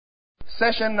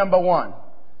Session number 1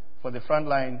 for the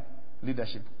FrontLine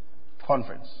Leadership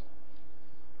Conference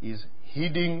is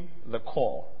heeding the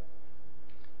call.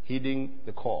 Heeding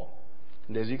the call.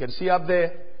 And as you can see up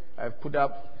there, I've put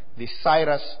up the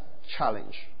Cyrus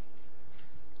Challenge.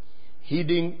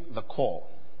 Heeding the call.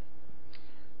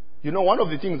 You know, one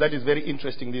of the things that is very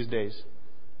interesting these days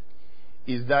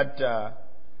is that,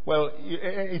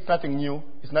 it's nothing new.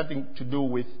 It's nothing to do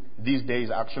with these days,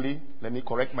 actually. Let me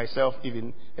correct myself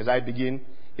even as I begin.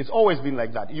 It's always been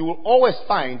like that. You will always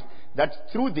find that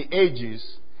through the ages,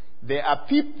 there are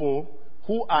people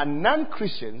who are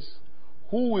non-Christians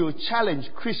who will challenge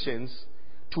Christians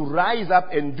to rise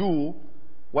up and do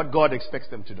what God expects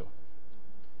them to do.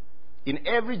 In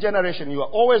every generation, you are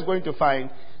always going to find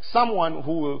someone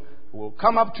who will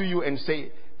come up to you and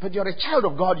say, but you're a child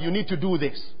of God, you need to do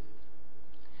this.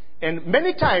 And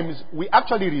many times we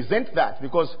actually resent that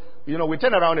because, we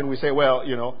turn around and we say,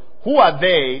 who are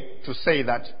they to say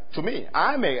that to me?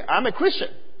 I'm a Christian.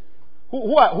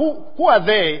 Who are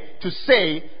they to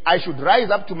say I should rise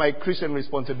up to my Christian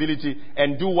responsibility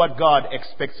and do what God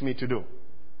expects me to do?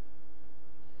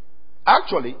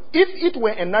 Actually, if it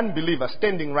were a non-believer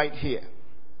standing right here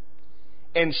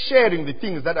and sharing the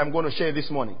things that I'm going to share this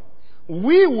morning,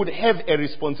 we would have a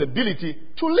responsibility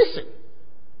to listen.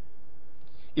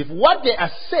 If what they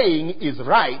are saying is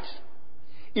right,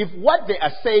 if what they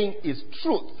are saying is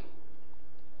truth,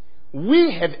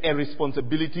 we have a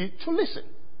responsibility to listen.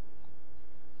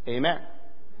 Amen.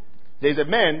 There's a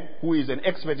man who is an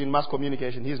expert in mass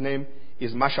communication. His name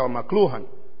is Marshall McLuhan.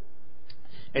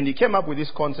 And he came up with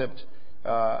this concept,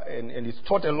 and it's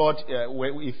taught a lot.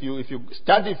 If you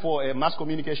study for a mass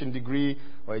communication degree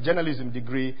or a journalism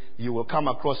degree, you will come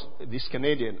across this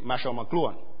Canadian, Marshall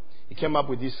McLuhan. He came up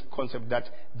with this concept that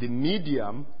the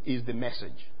medium is the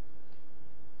message.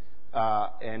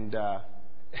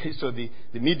 So the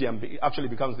medium actually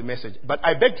becomes the message. But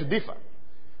I beg to differ.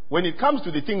 When it comes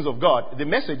to the things of God, the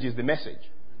message is the message.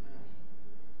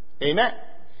 Amen.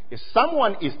 If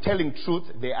someone is telling truth,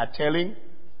 they are telling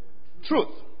truth.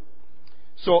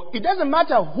 So it doesn't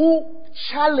matter who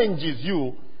challenges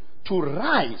you to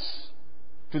rise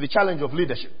to the challenge of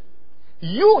leadership.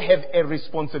 You have a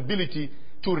responsibility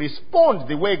to respond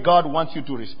the way God wants you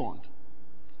to respond.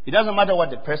 It doesn't matter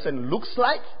what the person looks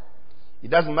like.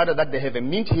 It doesn't matter that they have a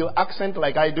Mint Hill accent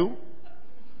like I do.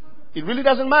 It really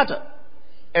doesn't matter.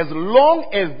 As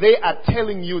long as they are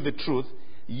telling you the truth,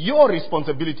 your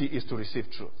responsibility is to receive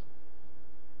truth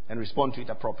and respond to it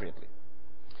appropriately.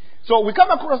 So we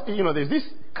come across, there's this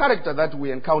character that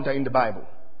we encounter in the Bible.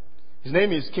 His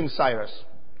name is King Cyrus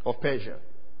of Persia.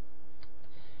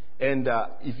 And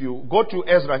if you go to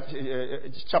Ezra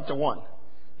chapter 1,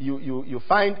 you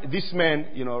find this man,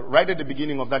 right at the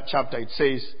beginning of that chapter, it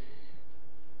says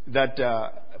that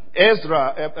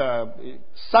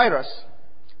Cyrus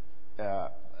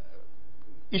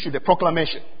issued a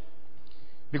proclamation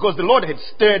because the Lord had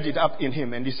stirred it up in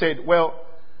him, and he said,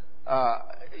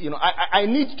 I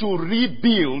need to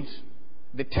rebuild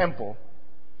the temple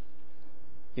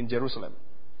in Jerusalem,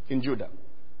 in Judah.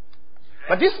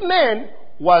 But this man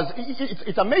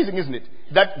it's amazing, isn't it,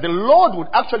 that the Lord would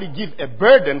actually give a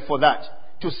burden for that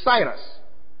to Cyrus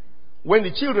when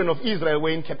the children of Israel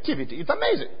were in captivity. It's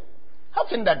amazing. How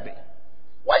can that be?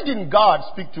 Why didn't God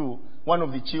speak to one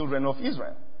of the children of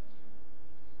Israel?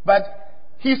 But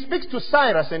he speaks to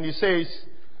Cyrus and he says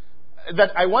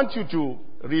that I want you to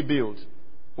rebuild.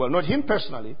 Well, not him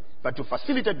personally, but to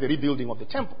facilitate the rebuilding of the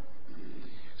temple.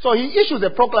 So he issues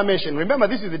a proclamation. Remember,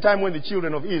 this is the time when the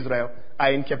children of Israel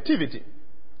are in captivity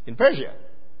in Persia.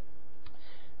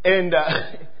 And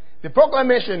the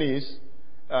proclamation is,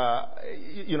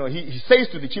 he says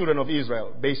to the children of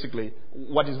Israel, basically,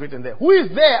 what is written there. Who is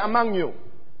there among you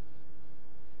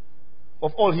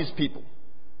of all his people?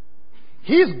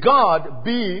 His God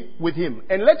be with him,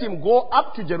 and let him go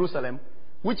up to Jerusalem,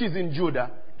 which is in Judah,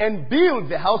 and build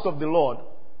the house of the Lord.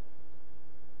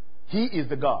 He is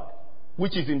the God,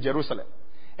 which is in Jerusalem.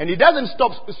 And he doesn't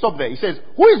stop there. He says,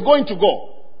 who is going to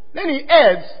go? Then he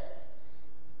adds,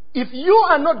 if you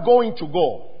are not going to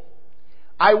go,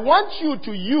 I want you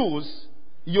to use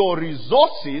your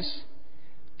resources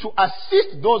to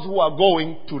assist those who are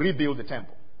going to rebuild the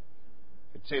temple.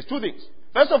 It says two things.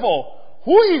 First of all,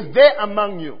 who is there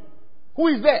among you? Who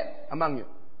is there among you?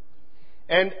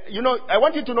 And, I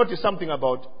want you to notice something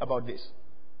about this.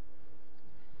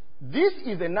 This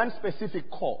is a non-specific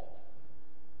call.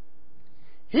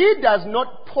 He does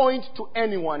not point to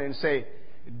anyone and say,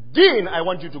 Dean, I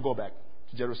want you to go back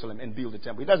to Jerusalem and build the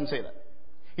temple. He doesn't say that.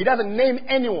 He doesn't name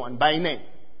anyone by name.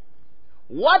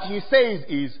 What he says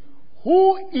is,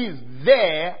 who is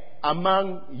there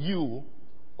among you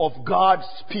of God's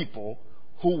people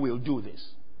who will do this.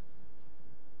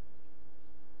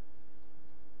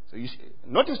 So you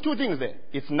notice two things there.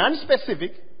 It's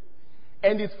non-specific,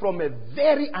 and it's from a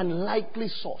very unlikely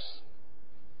source.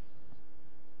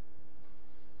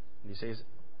 He says,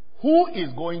 who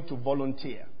is going to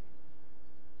volunteer?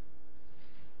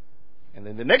 And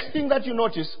then the next thing that you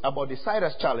notice about the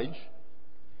Cyrus challenge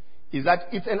is that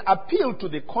it's an appeal to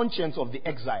the conscience of the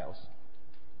exiles.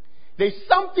 There's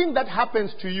something that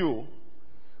happens to you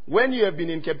when you have been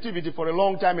in captivity for a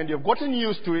long time and you've gotten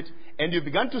used to it and you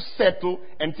began to settle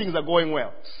and things are going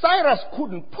well. Cyrus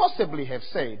couldn't possibly have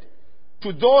said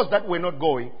to those that were not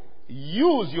going,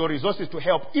 use your resources to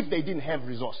help if they didn't have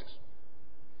resources.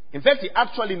 In fact, he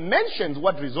actually mentions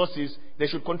what resources they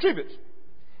should contribute.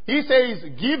 He says,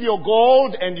 give your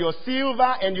gold and your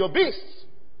silver and your beasts.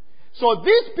 So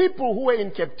these people who were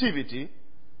in captivity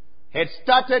had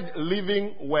started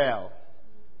living well.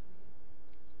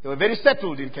 They were very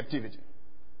settled in captivity.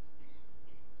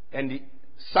 And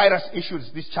Cyrus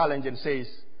issues this challenge and says,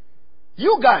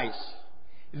 you guys,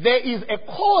 there is a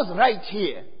cause right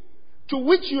here to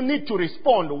which you need to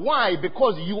respond. Why?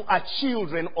 Because you are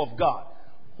children of God.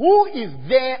 Who is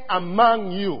there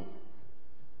among you?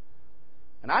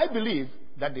 And I believe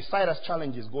that the Cyrus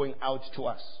challenge is going out to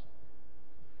us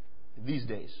these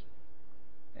days.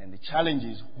 And the challenge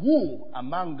is, who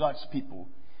among God's people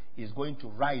is going to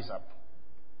rise up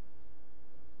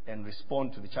and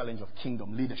respond to the challenge of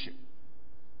kingdom leadership?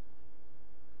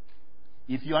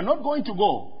 If you are not going to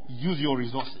go, use your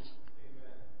resources.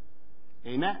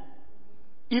 Amen.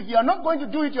 If you are not going to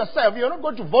do it yourself, you are not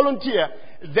going to volunteer,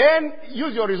 then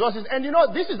use your resources. And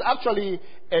this is actually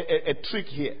a trick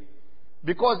here.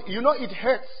 Because, it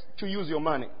hurts to use your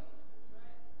money.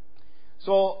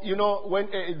 So, when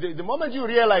the moment you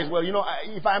realize,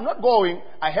 if I'm not going,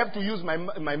 I have to use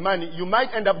my money, you might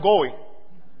end up going.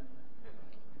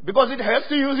 Because it hurts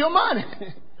to use your money.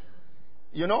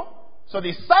 So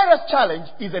the Cyrus challenge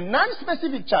is a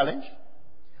non-specific challenge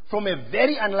from a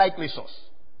very unlikely source.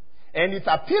 And it's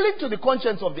appealing to the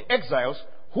conscience of the exiles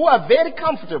who are very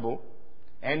comfortable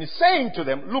and saying to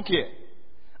them, look here,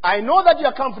 I know that you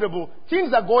are comfortable,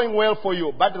 things are going well for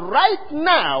you, but right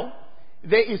now,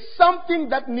 there is something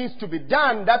that needs to be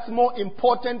done that's more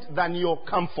important than your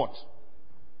comfort.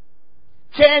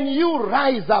 Can you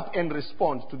rise up and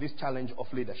respond to this challenge of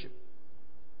leadership?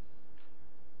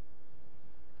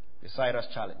 The Cyrus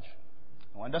challenge.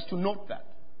 I want us to note that.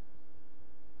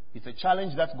 It's a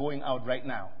challenge that's going out right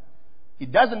now.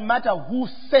 It doesn't matter who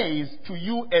says to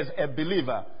you as a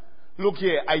believer, look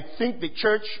here, I think the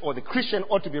church or the Christian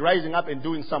ought to be rising up and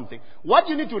doing something. What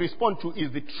you need to respond to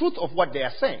is the truth of what they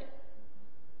are saying.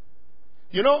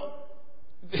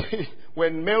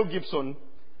 When Mel Gibson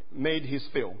made his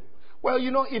film,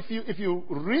 if you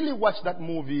really watch that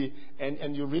movie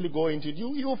and you really go into it,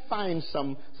 you'll find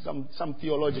some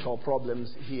theological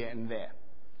problems here and there.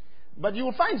 But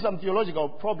you'll find some theological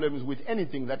problems with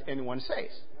anything that anyone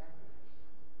says.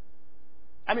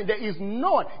 There is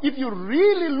no, if you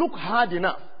really look hard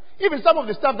enough, even some of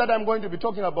the stuff that I'm going to be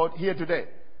talking about here today,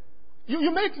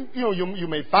 you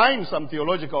may find some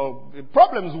theological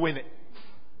problems with it.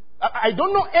 I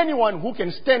don't know anyone who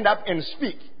can stand up and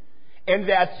speak and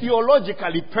they are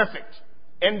theologically perfect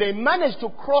and they manage to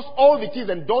cross all the T's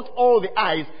and dot all the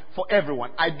I's for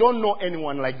everyone. I don't know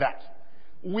anyone like that.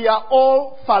 We are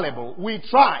all fallible. We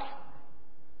try,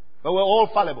 but we're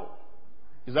all fallible.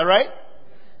 Is that right?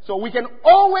 So we can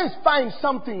always find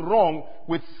something wrong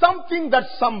with something that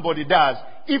somebody does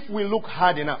if we look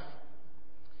hard enough.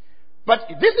 But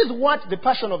this is what the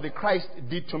Passion of the Christ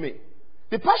did to me.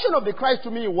 The Passion of the Christ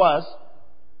to me was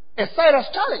a Cyrus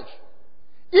challenge.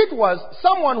 It was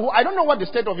someone who, I don't know what the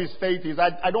state of his faith is,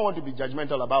 I don't want to be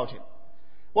judgmental about him.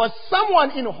 Was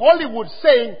someone in Hollywood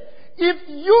saying, if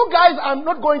you guys are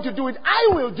not going to do it,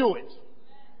 I will do it.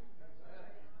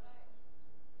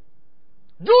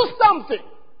 Do something.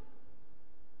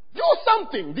 Do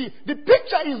something. The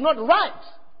picture is not right.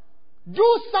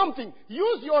 Do something.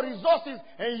 Use your resources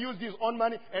and use his own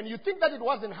money. And you think that it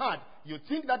wasn't hard. You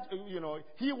think that,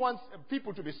 he wants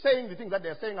people to be saying the things that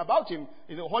they're saying about him.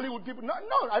 Hollywood people. No,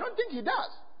 I don't think he does.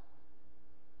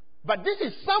 But this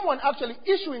is someone actually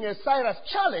issuing a Cyrus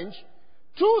challenge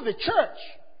to the church,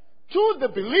 to the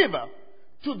believer,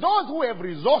 to those who have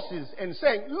resources and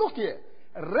saying, look here,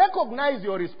 recognize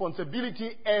your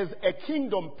responsibility as a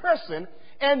kingdom person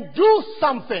and do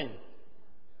something.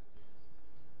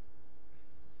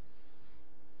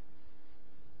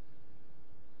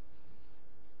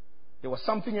 There was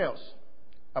something else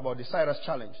about the Cyrus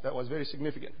challenge that was very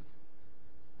significant.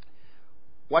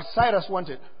 What Cyrus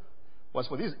wanted was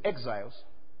for these exiles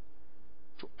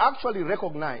to actually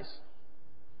recognize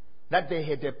that they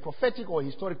had a prophetic or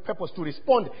historic purpose to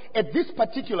respond at this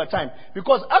particular time.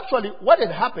 Because actually what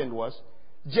had happened was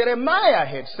Jeremiah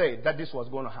had said that this was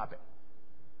going to happen.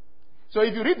 So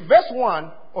if you read verse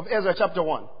 1 of Ezra chapter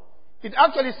 1, it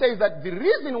actually says that the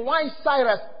reason why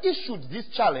Cyrus issued this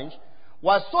challenge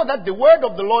was so that the word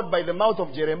of the Lord by the mouth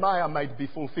of Jeremiah might be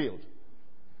fulfilled.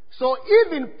 So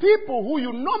even people who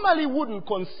you normally wouldn't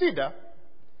consider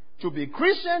to be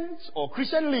Christians or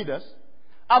Christian leaders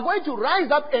are going to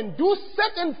rise up and do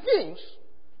certain things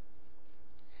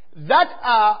that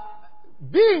are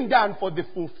being done for the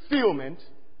fulfillment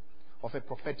of a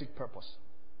prophetic purpose.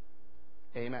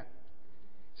 Amen.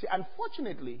 See,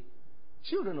 unfortunately,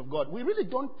 children of God, we really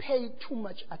don't pay too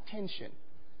much attention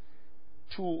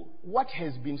to what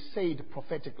has been said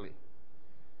prophetically,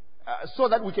 so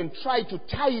that we can try to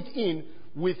tie it in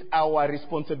with our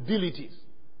responsibilities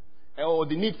or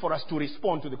the need for us to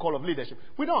respond to the call of leadership.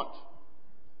 We don't.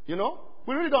 You know?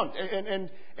 We really don't. And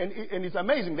it's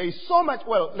amazing. There is so much.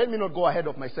 Well, let me not go ahead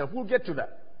of myself. We'll get to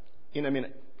that in a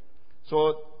minute.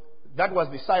 So that was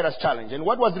the Cyrus challenge. And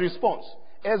what was the response?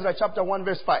 Ezra chapter 1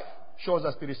 verse 5 shows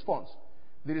us the response.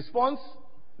 The response: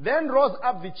 then rose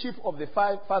up the chief of the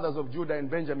five fathers of Judah and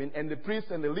Benjamin, and the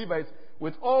priests and the Levites,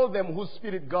 with all them whose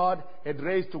spirit God had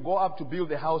raised to go up to build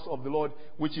the house of the Lord,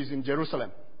 which is in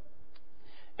Jerusalem.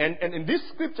 And in this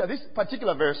scripture, this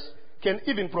particular verse can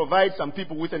even provide some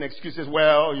people with an excuse as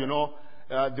well. You know,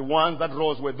 the ones that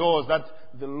rose were those that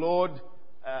the Lord,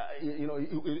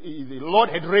 the Lord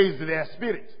had raised their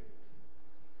spirit.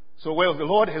 So, well, the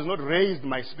Lord has not raised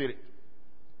my spirit.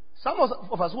 Some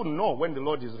of us wouldn't know when the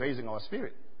Lord is raising our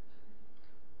spirit.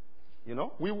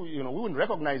 We wouldn't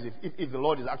recognize if the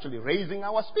Lord is actually raising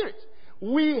our spirit.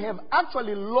 We have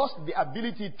actually lost the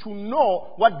ability to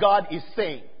know what God is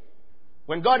saying.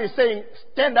 When God is saying,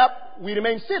 stand up, we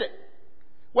remain seated.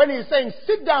 When He is saying,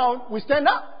 sit down, we stand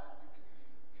up.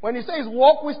 When He says,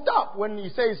 walk, we stop. When He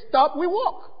says, stop, we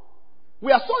walk.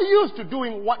 We are so used to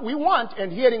doing what we want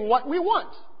and hearing what we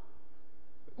want.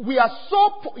 We are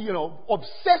so,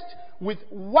 obsessed with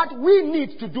what we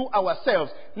need to do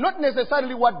ourselves, not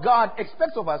necessarily what God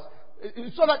expects of us,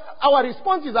 so that our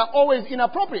responses are always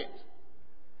inappropriate.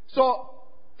 So,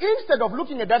 instead of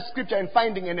looking at that scripture and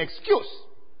finding an excuse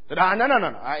that,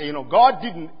 no, God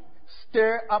didn't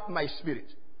stir up my spirit.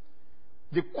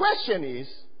 The question is,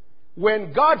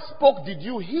 when God spoke, did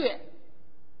you hear?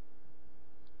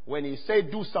 When He said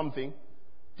do something,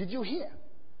 did you hear?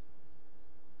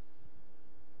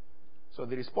 So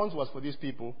the response was for these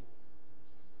people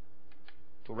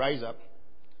to rise up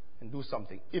and do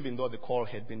something, even though the call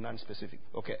had been non-specific.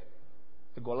 Okay.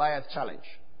 The Goliath challenge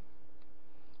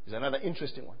is another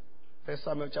interesting one. 1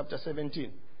 Samuel chapter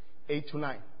 17,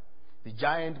 8-9. The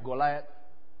giant Goliath,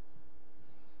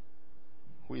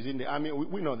 who is in the army,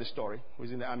 we know the story, who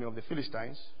is in the army of the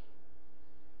Philistines.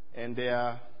 And they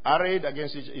are arrayed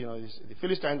against each, the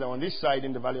Philistines are on this side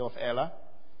in the valley of Elah,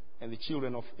 and the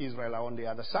children of Israel are on the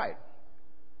other side.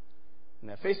 And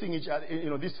they're facing each other,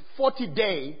 this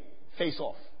 40-day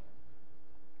face-off.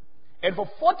 And for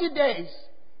 40 days,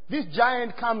 this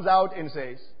giant comes out and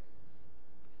says,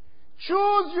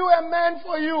 choose you a man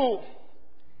for you,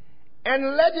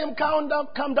 and let him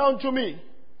come down to me.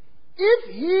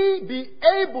 If he be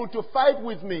able to fight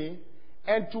with me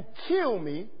and to kill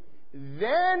me,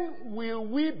 then will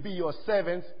we be your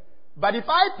servants. But if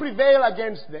I prevail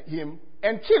against him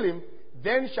and kill him,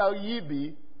 then shall ye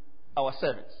be our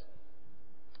servants.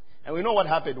 And we know what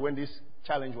happened when this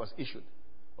challenge was issued.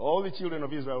 All the children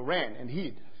of Israel ran and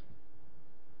hid.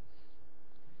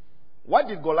 What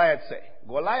did Goliath say?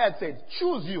 Goliath said,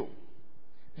 choose you.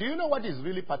 Do you know what is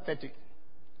really pathetic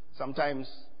sometimes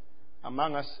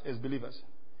among us as believers?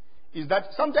 Is that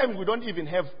sometimes we don't even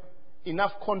have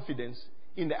enough confidence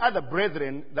in the other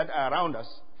brethren that are around us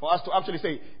for us to actually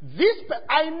say,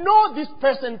 I know this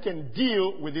person can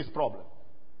deal with this problem.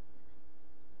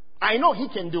 I know he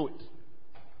can do it.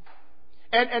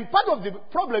 And part of the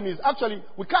problem is actually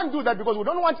we can't do that because we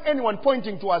don't want anyone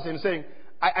pointing to us and saying,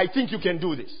 I think you can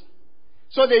do this.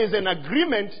 So there is an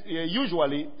agreement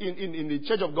usually in the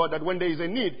Church of God that when there is a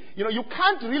need, you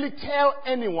can't really tell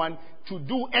anyone to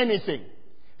do anything.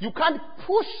 You can't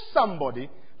push somebody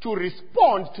to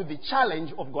respond to the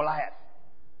challenge of Goliath.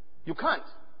 You can't.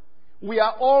 We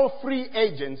are all free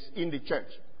agents in the church.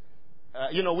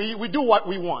 We do what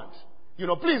we want.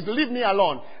 Please leave me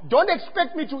alone. Don't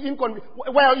expect me to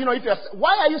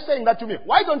why are you saying that to me?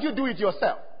 Why don't you do it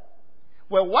yourself?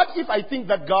 Well, what if I think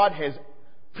that God has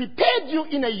prepared you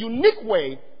in a unique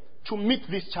way to meet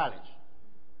this challenge?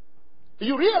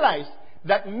 You realize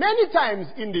that many times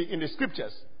in the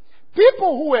scriptures,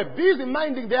 People who were busy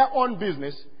minding their own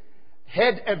business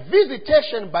had a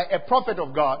visitation by a prophet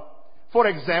of God. For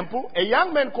example, a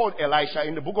young man called Elisha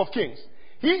in the book of Kings.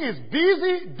 He is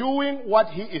busy doing what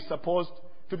he is supposed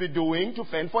to be doing to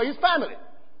fend for his family.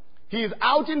 He is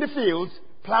out in the fields,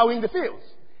 plowing the fields.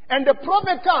 And the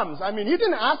prophet comes. I mean, he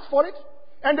didn't ask for it.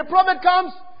 And the prophet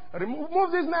comes,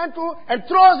 removes his mantle, and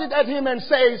throws it at him and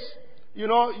says,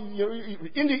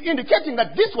 indicating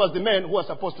that this was the man who was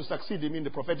supposed to succeed him in the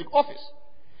prophetic office.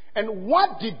 And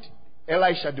what did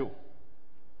Elisha do?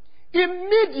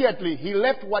 Immediately he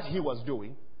left what he was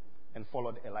doing and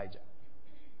followed Elijah.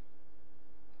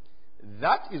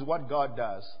 That is what God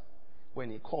does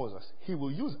when He calls us. He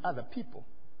will use other people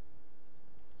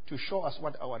to show us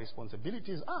what our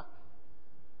responsibilities are.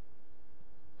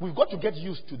 We've got to get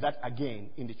used to that again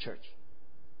in the church.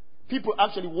 People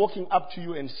actually walking up to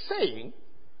you and saying,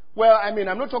 well, I mean,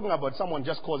 I'm not talking about someone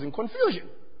just causing confusion,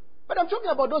 but I'm talking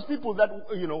about those people that,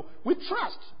 we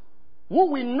trust,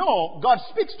 who we know God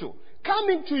speaks to,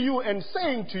 coming to you and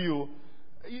saying to you,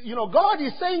 God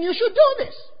is saying you should do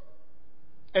this.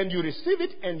 And you receive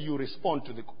it and you respond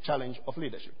to the challenge of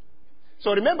leadership.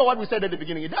 So remember what we said at the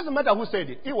beginning. It doesn't matter who said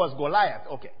it. It was Goliath.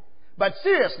 Okay. But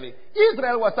seriously,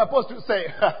 Israel was supposed to say,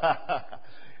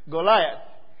 Goliath,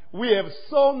 we have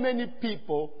so many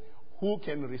people who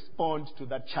can respond to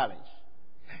that challenge.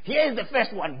 Here is the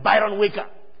first one, Byron Wicker.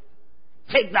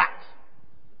 Take that.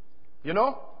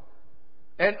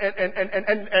 And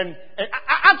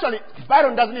actually,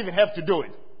 Byron doesn't even have to do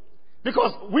it.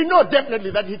 Because we know definitely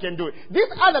that he can do it. This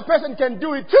other person can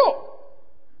do it too.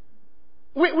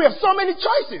 We have so many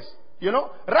choices,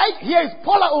 Right here is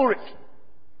Paula Ulrich.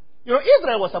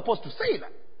 Israel was supposed to say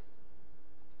that.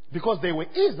 Because they were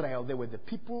Israel, they were the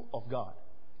people of God.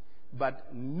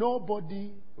 But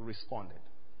nobody responded.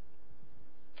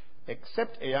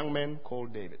 Except a young man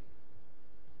called David.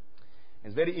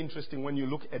 It's very interesting when you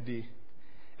look at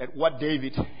what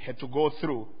David had to go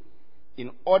through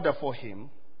in order for him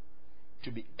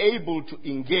to be able to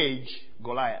engage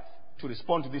Goliath, to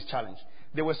respond to this challenge.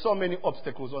 There were so many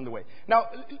obstacles on the way. Now,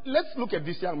 let's look at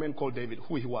this young man called David,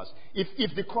 who he was.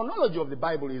 If the chronology of the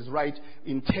Bible is right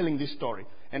in telling this story,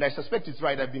 and I suspect it's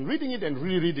right, I've been reading it and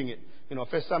rereading it. 1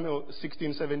 Samuel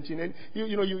 16, 17, and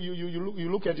you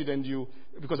look at it and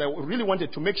because I really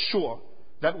wanted to make sure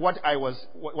that what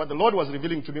the Lord was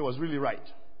revealing to me was really right.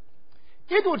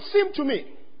 It would seem to me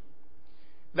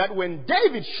that when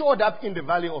David showed up in the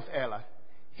valley of Elah,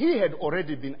 he had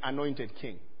already been anointed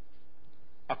king,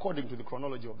 according to the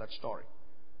chronology of that story.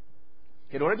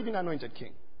 He had already been anointed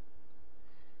king.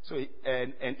 So,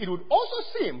 and it would also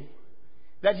seem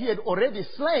that he had already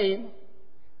slain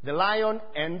the lion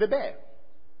and the bear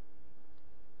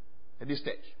at this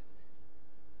stage.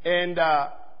 And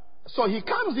so he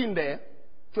comes in there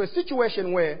to a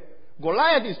situation where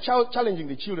Goliath is challenging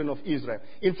the children of Israel.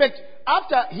 In fact,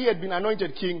 after he had been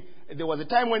anointed king, there was a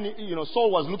time when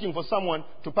Saul was looking for someone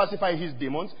to pacify his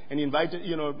demons and invited,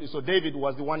 so David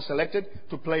was the one selected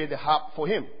to play the harp for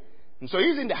him. And so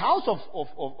he's in the house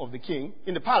of the king,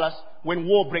 in the palace, when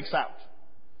war breaks out.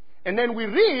 And then we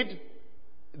read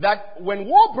that when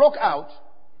war broke out,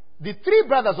 the three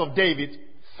brothers of David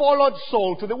followed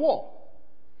Saul to the war.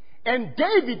 And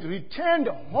David returned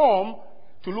home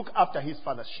to look after his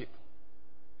father's sheep.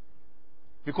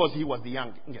 Because he was the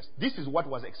youngest. This is what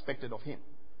was expected of him.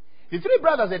 The three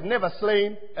brothers had never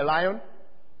slain a lion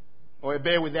or a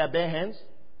bear with their bare hands.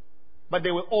 But they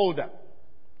were older.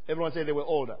 Everyone say they were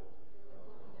older.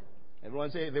 Everyone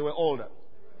say they were older.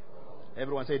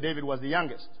 Everyone say David was the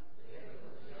youngest.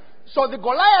 So the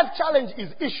Goliath challenge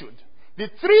is issued. The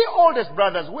three oldest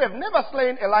brothers who have never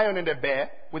slain a lion and a bear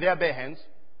with their bare hands,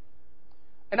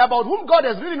 and about whom God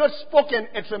has really not spoken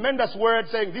a tremendous word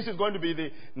saying this is going to be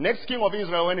the next king of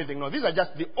Israel or anything. No, these are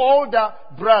just the older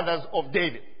brothers of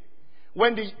David.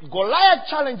 When the Goliath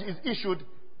challenge is issued,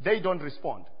 they don't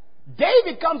respond.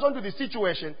 David comes onto the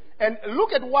situation and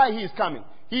look at why he is coming.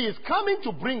 He is coming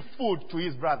to bring food to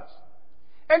his brothers.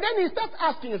 And then he starts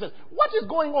asking and says, what is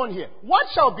going on here? What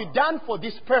shall be done for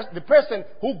the person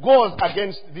who goes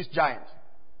against this giant?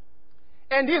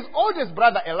 And his oldest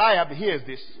brother Eliab hears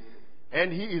this.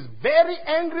 And he is very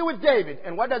angry with David.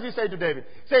 And what does he say to David?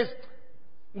 He says,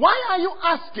 why are you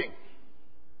asking?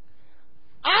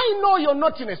 I know your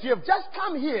naughtiness. You have just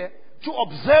come here to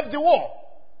observe the war.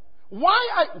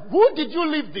 Who did you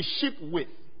leave the sheep with?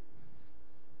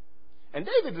 And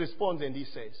David responds and he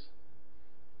says,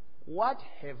 what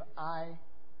have I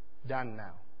done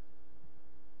now?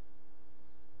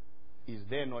 Is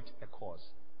there not a cause?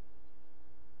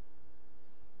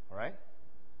 All right?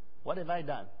 What have I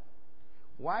done?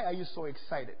 Why are you so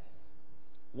excited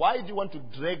Why do you want to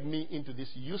drag me into this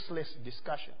useless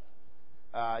discussion?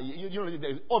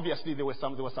 Obviously there was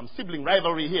some sibling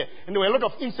rivalry here, and there were a lot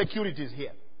of insecurities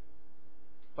here.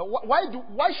 But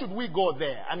why should we go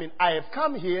there? I mean, I have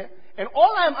come here, and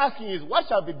all I am asking is, what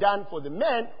shall be done for the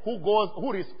man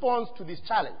who responds to this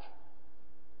challenge?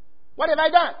 What have I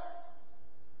done?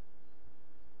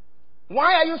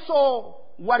 Why are you so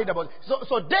worried about it?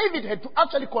 So David had to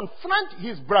actually confront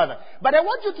his brother. But I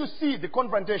want you to see the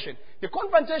confrontation. The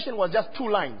confrontation was just 2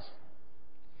 lines.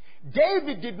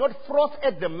 David did not froth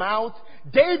at the mouth.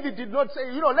 David did not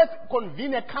say, let's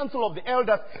convene a council of the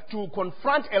elders to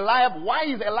confront Eliab. Why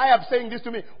is Eliab saying this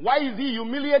to me? Why is he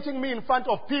humiliating me in front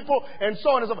of people? And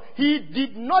so on and so forth. He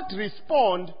did not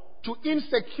respond to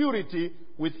insecurity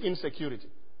with insecurity.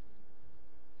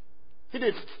 He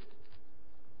did.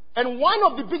 And one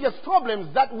of the biggest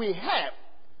problems that we have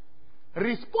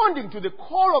responding to the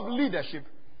call of leadership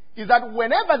is that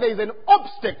whenever there is an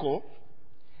obstacle,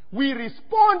 we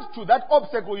respond to that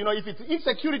obstacle. If it's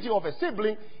insecurity of a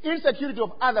sibling, insecurity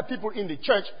of other people in the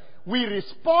church, we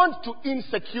respond to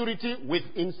insecurity with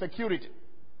insecurity.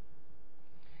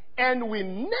 And we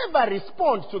never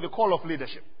respond to the call of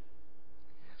leadership.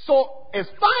 So, as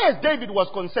far as David was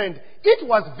concerned, it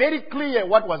was very clear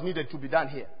what was needed to be done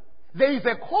here. There is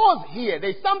a cause here.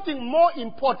 There is something more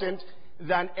important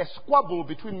than a squabble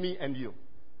between me and you.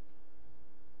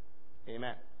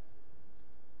 Amen.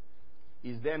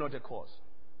 Is there not a cause?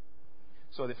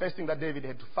 So the first thing that David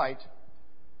had to fight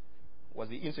was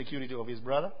the insecurity of his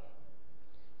brother.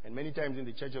 And many times in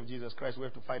the Church of Jesus Christ, we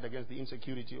have to fight against the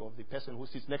insecurity of the person who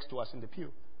sits next to us in the pew.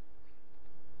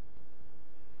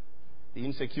 The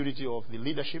insecurity of the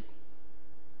leadership.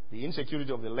 The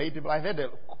insecurity of the lay people. I've heard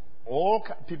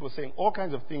people saying all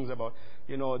kinds of things about,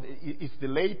 it's the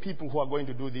lay people who are going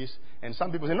to do this. And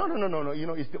some people say, no,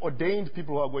 it's the ordained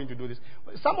people who are going to do this.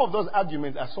 Some of those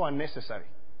arguments are so unnecessary.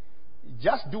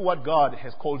 Just do what God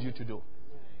has called you to do.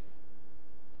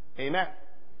 Amen.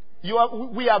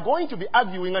 We are going to be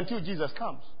arguing until Jesus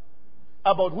comes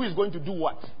about who is going to do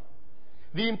what.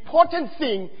 The important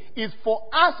thing is for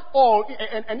us all,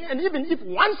 and even if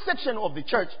one section of the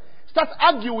church starts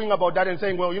arguing about that and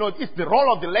saying, well, it's the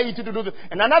role of the laity to do this.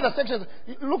 And another section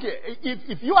says, look,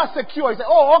 if you are secure, you say,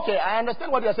 oh, okay, I understand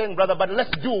what you're saying, brother, but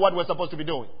let's do what we're supposed to be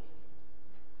doing.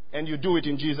 And you do it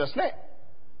in Jesus' name.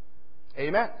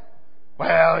 Amen.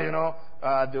 Well,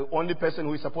 the only person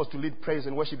who is supposed to lead praise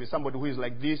and worship is somebody who is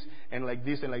like this and like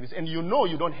this and like this. And you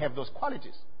don't have those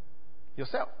qualities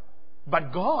yourself.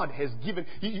 But God has given,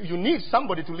 you need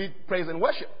somebody to lead praise and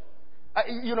worship.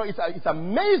 It's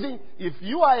amazing if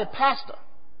you are a pastor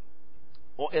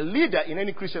or a leader in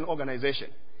any Christian organization.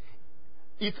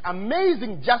 It's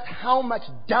amazing just how much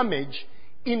damage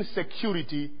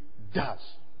insecurity does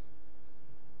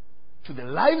to the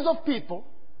lives of people,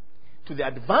 to the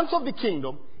advance of the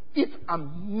kingdom. It's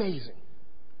amazing.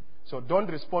 So don't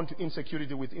respond to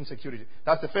insecurity with insecurity.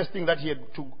 That's the first thing that he had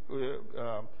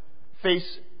to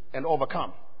face and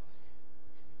overcome.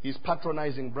 His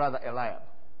patronizing brother Eliab.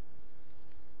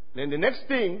 Then the next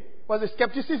thing was the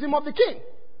skepticism of the king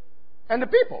and the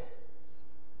people.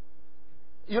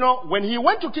 When he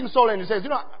went to King Saul and he says,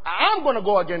 I'm going to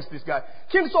go against this guy.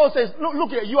 King Saul says, look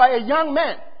here, you are a young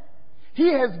man.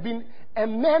 He has been a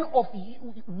man of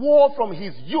war from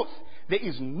his youth. There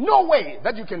is no way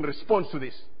that you can respond to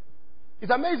this.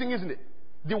 It's amazing, isn't it?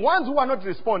 The ones who are not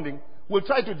responding will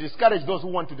try to discourage those who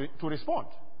want to respond.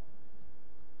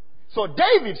 So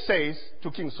David says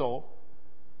to King Saul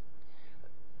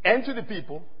and to the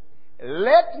people,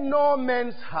 let no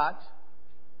man's heart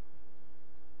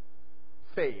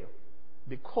fail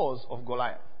because of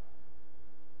Goliath.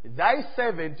 Thy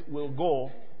servant will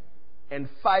go and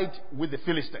fight with the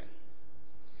Philistine.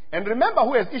 And remember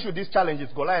who has issued this challenge is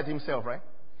Goliath himself, right?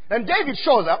 And David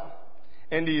shows up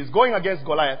and he is going against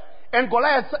Goliath. And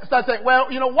Goliath starts saying, well,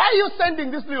 why are you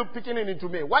sending this little pickaninny to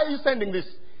me? Why are you sending this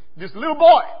little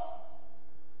boy?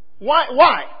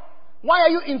 Why? Why are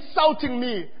you insulting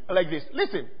me like this?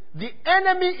 Listen, the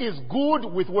enemy is good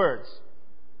with words.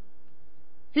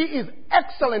 He is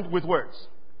excellent with words.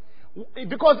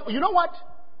 Because you know what?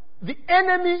 The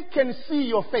enemy can see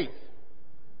your faith.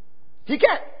 He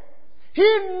can.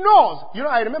 He knows.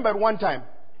 I remember at one time,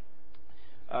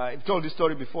 I've told this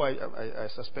story before, I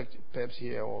suspect perhaps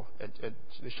here or at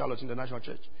the Charlotte International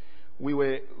Church. We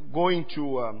were going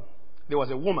to, there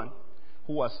was a woman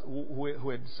who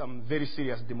had some very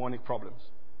serious demonic problems.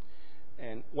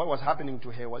 And what was happening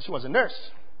to her was she was a nurse.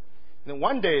 And then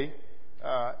one day,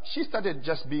 she started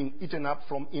just being eaten up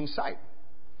from inside.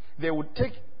 They would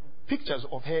take pictures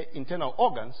of her internal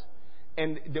organs,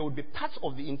 and there would be parts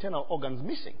of the internal organs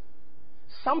missing.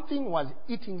 something was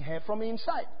eating her from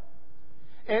inside.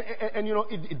 And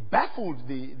it baffled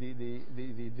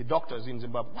the doctors in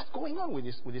Zimbabwe. What's going on with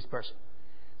this person?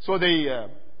 So they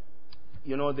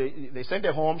sent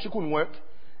her home. She couldn't work,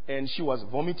 and she was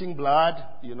vomiting blood,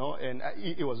 and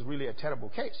it was really a terrible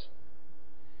case.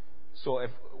 So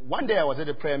one day I was at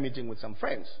a prayer meeting with some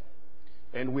friends,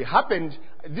 and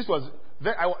this was,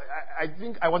 I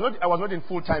think I was not in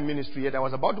full-time ministry yet. I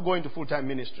was about to go into full-time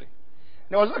ministry.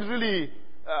 And I was not really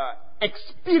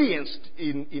experienced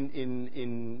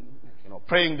in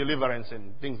praying deliverance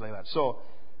and things like that. So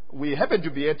we happened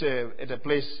to be at a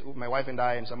place, my wife and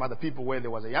I and some other people, where there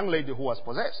was a young lady who was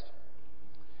possessed.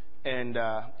 And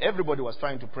everybody was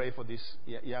trying to pray for this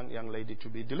young lady to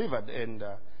be delivered. And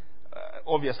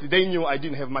obviously they knew I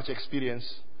didn't have much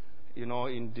experience,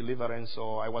 in deliverance,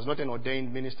 or I was not an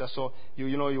ordained minister. So, I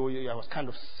was kind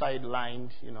of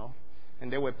sidelined,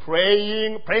 And they were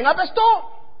praying up a storm.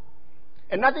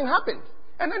 And nothing happened.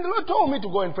 And then the Lord told me to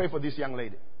go and pray for this young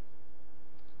lady.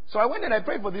 So I went and I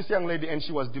prayed for this young lady, and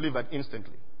she was delivered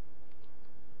instantly.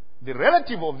 The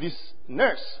relative of this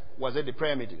nurse was at the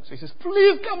prayer meeting. So he says,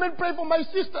 please come and pray for my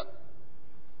sister.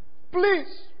 Please.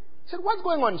 I said, what's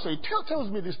going on? So he tells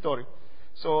me this story.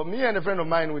 So me and a friend of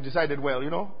mine, we decided,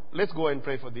 let's go and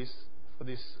pray for this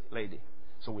lady.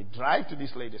 So we drive to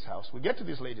this lady's house. We get to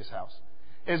this lady's house.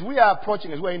 As we are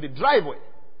approaching, as we're in the driveway,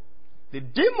 the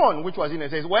demon which was in her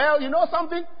says, you know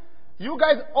something? You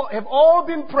guys have all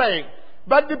been praying.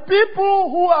 But the people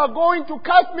who are going to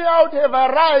cast me out have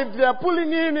arrived. They are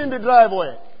pulling in the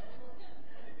driveway.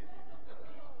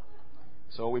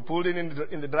 So we pulled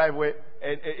in the driveway,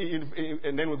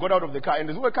 and then we got out of the car. And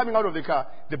as we were coming out of the car,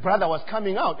 the brother was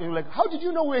coming out. And we were like, how did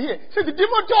you know we're here? He said, the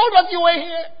demon told us you were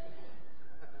here.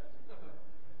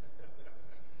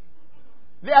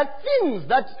 There are things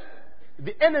that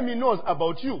the enemy knows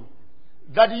about you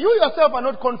that you yourself are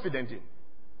not confident in.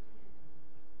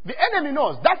 The enemy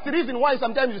knows. That's the reason why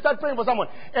sometimes you start praying for someone,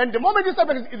 and the moment you start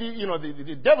praying,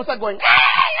 the devil starts going,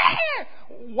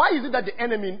 Why is it that the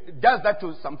enemy does that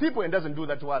to some people and doesn't do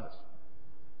that to others?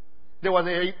 There was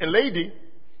a lady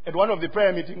at one of the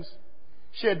prayer meetings.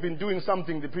 She had been doing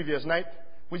something the previous night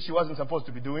which she wasn't supposed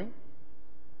to be doing.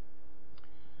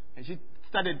 And she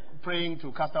started praying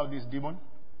to cast out this demon.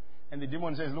 And the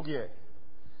demon says, look here,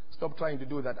 stop trying to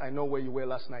do that. I know where you were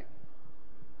last night.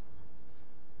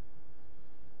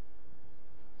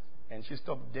 And she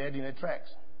stopped dead in her tracks.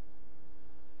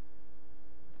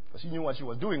 Because she knew what she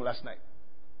was doing last night.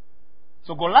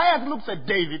 So Goliath looks at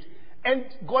David, and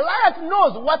Goliath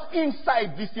knows what's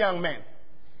inside this young man.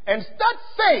 And starts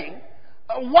saying,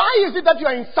 why is it that you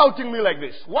are insulting me like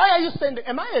this? Why are you saying,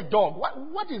 am I a dog?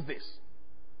 What is this?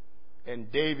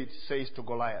 And David says to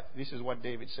Goliath, this is what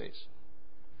David says.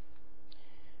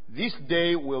 This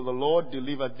day will the Lord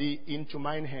deliver thee into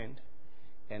mine hand,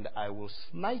 and I will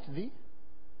smite thee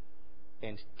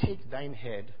and take thine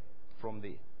head from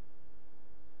thee.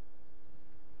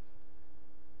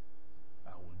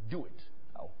 I will do it.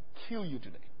 I will kill you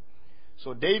today.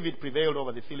 So David prevailed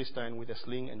over the Philistine with a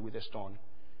sling and with a stone,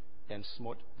 and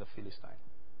smote the Philistine.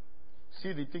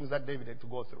 See the things that David had to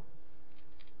go through.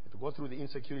 He had to go through the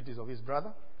insecurities of his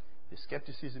brother, the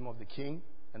skepticism of the king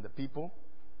and the people,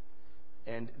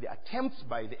 and the attempts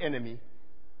by the enemy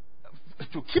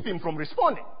to keep him from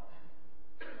responding.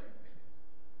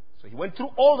 So he went through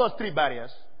all those three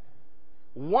barriers.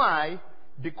 Why?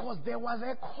 Because there was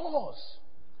a cause.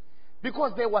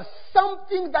 Because there was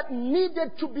something that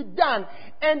needed to be done.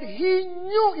 And he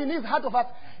knew in his heart of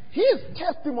hearts, his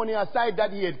testimony aside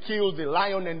that he had killed the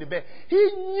lion and the bear, he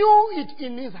knew it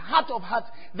in his heart of hearts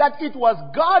that it was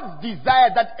God's desire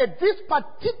that at this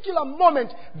particular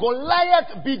moment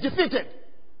Goliath be defeated.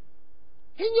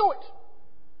 He knew it.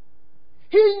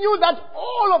 He knew that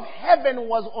all of heaven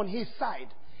was on his side.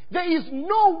 There is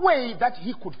no way that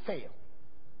he could fail.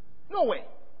 No way.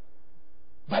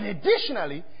 But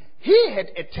additionally, he had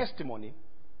a testimony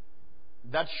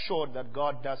that showed that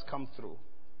God does come through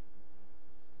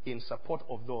in support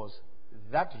of those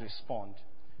that respond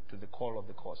to the call of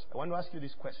the cause. I want to ask you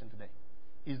this question today.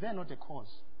 Is there not a cause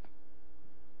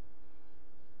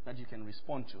that you can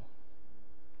respond to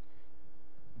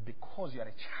because you are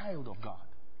a child of God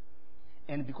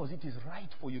and because it is right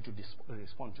for you to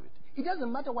respond to it? It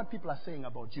doesn't matter what people are saying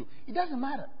about you. It doesn't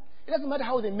matter. It doesn't matter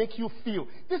how they make you feel.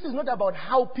 This is not about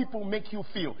how people make you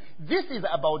feel. This is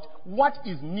about what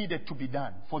is needed to be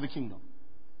done for the kingdom.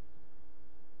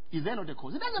 Is there not a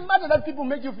cause? It doesn't matter that people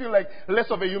make you feel like less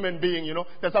of a human being,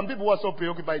 There's some people who are so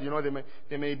preoccupied,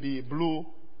 they may be blue,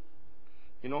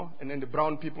 and then the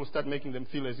brown people start making them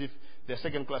feel as if they're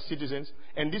second-class citizens.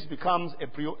 And this becomes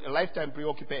a lifetime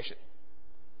preoccupation.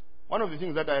 One of the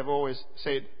things that I've always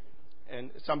said,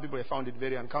 and some people have found it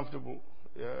very uncomfortable,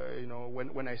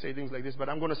 when I say things like this, but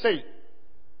I'm going to say it.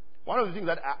 One of the things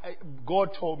that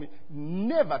God told me,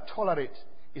 never tolerate,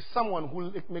 is someone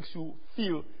who makes you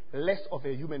feel less of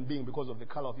a human being because of the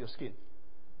color of your skin.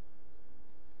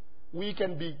 We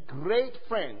can be great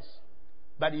friends,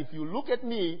 but if you look at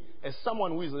me as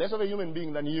someone who is less of a human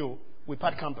being than you, we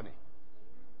part company.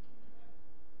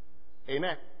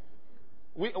 Amen.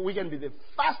 We can be the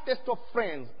fastest of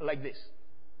friends like this.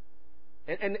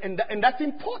 And that's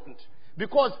important.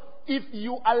 Because if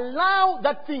you allow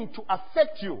that thing to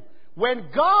affect you, when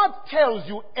God tells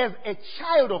you as a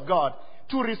child of God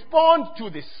to respond to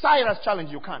the Cyrus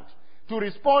challenge, you can't. To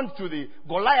respond to the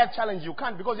Goliath challenge, you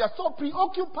can't, because you're so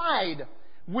preoccupied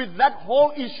with that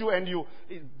whole issue, and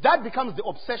that becomes the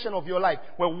obsession of your life.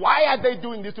 Well, why are they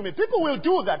doing this to me? People will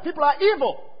do that. People are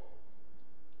evil.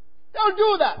 They'll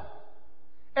do that.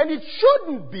 And it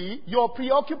shouldn't be your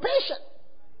preoccupation.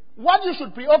 What you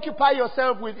should preoccupy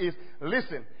yourself with is,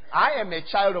 listen, I am a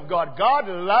child of God. God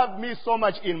loved me so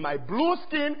much in my blue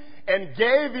skin and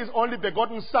gave His only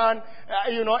begotten Son,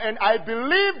 and I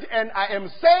believed and I am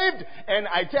saved, and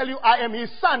I tell you, I am His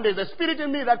son. There's a spirit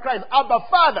in me that cries, Abba,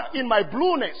 Father, in my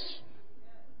blueness.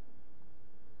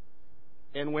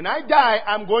 And when I die,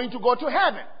 I'm going to go to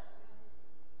heaven.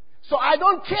 So I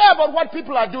don't care about what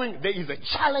people are doing. There is a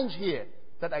challenge here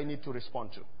that I need to respond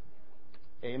to.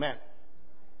 Amen.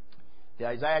 The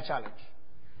Isaiah challenge.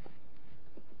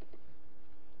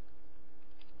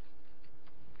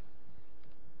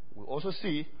 We also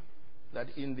see that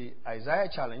in the Isaiah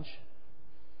challenge,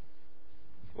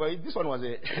 well, this one was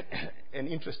an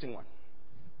interesting one.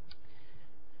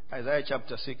 Isaiah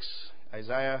chapter 6.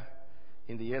 Isaiah,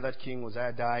 in the year that King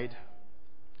Uzziah died,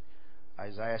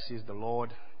 Isaiah sees the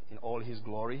Lord in all His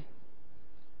glory.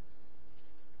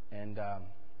 And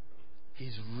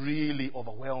he's really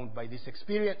overwhelmed by this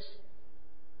experience.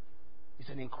 It's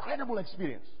an incredible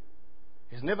experience.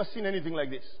 He's never seen anything like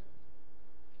this.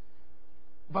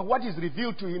 But what is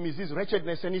revealed to him is his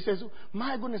wretchedness. And he says,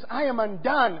 my goodness, I am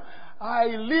undone. I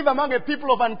live among a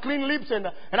people of unclean lips, and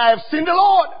I have seen the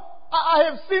Lord. I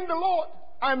have seen the Lord.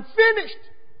 I'm finished.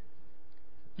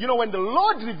 You know, when the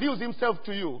Lord reveals Himself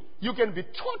to you, you can be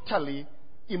totally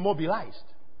immobilized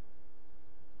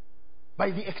by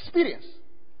the experience.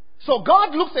 So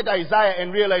God looks at Isaiah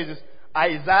and realizes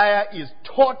Isaiah is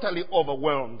totally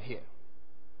overwhelmed here.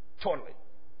 Totally.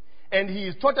 And he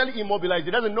is totally immobilized.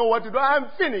 He doesn't know what to do. I'm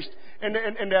finished. And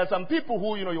there are some people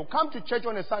who, you come to church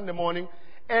on a Sunday morning,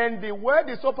 and the word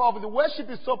is so powerful, the worship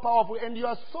is so powerful, and you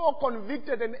are so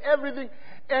convicted and everything.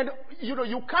 And,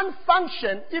 you can't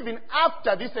function even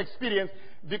after this experience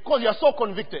because you are so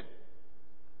convicted.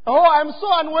 Oh, I'm so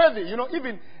unworthy.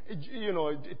 Even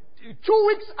 2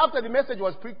 weeks after the message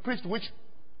was preached, which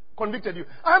convicted you.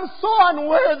 I'm so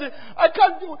unworthy. I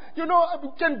can't do,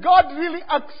 can God really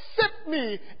accept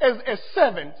me as a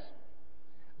servant?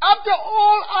 After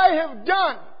all I have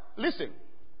done. Listen,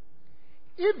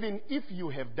 even if you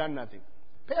have done nothing,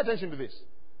 pay attention to this.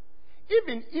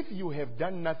 Even if you have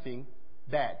done nothing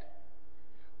bad,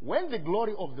 when the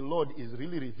glory of the Lord is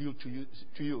really revealed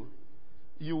to you,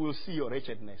 you will see your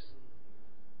wretchedness.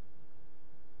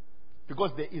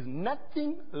 Because there is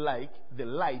nothing like the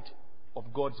light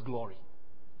of God's glory.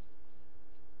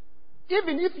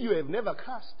 Even if you have never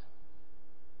cursed.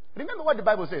 Remember what the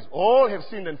Bible says. All have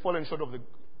sinned and fallen short of the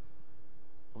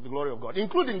glory of God.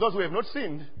 Including those who have not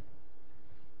sinned.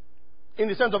 In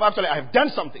the sense of actually I have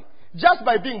done something. Just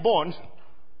by being born,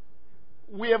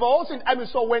 we have all sinned.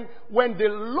 So when the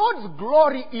Lord's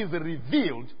glory is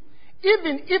revealed,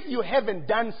 even if you haven't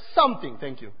done something,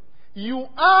 thank you, you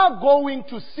are going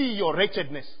to see your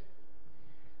wretchedness.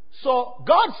 So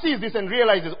God sees this and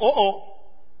realizes,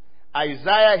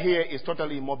 Isaiah here is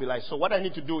totally immobilized. So what I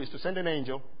need to do is to send an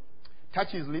angel, touch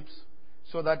his lips,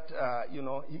 so that,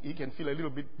 he can feel a little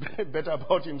bit better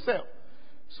about himself.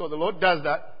 So the Lord does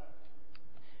that.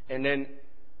 And then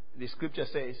the scripture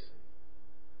says,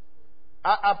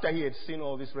 after he had seen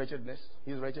all this wretchedness,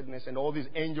 his wretchedness, and all these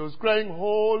angels crying,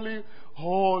 holy,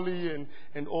 holy,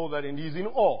 and all that, and he's in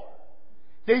awe.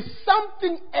 There's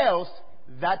something else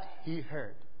that he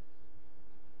heard.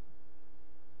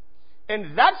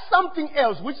 And that something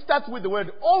else, which starts with the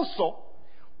word also,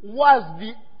 was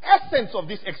the essence of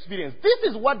this experience.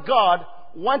 This is what God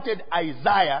wanted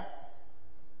Isaiah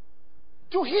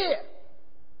to hear.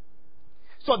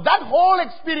 So that whole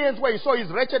experience where he saw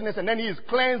his wretchedness and then he is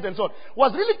cleansed and so on,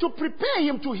 was really to prepare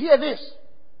him to hear this.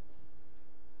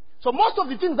 So most of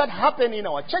the things that happen in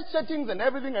our church settings and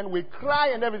everything, and we cry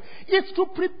and everything, it's to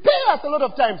prepare us a lot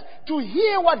of times to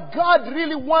hear what God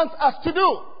really wants us to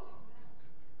do.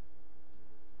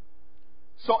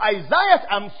 So Isaiah,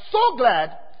 I'm so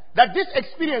glad that this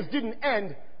experience didn't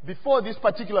end before this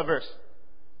particular verse,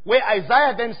 where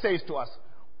Isaiah then says to us,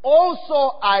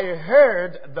 also I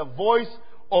heard the voice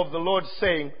of the Lord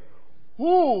saying,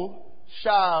 who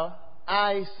shall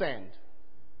I send?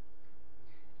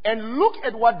 And look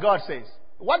at what God says.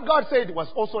 What God said was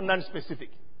also non-specific.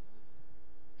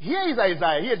 Here is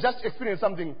Isaiah. He had just experienced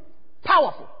something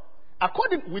powerful.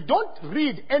 We don't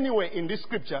read anywhere in this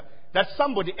scripture that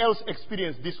somebody else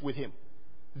experienced this with him.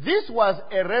 This was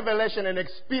a revelation, an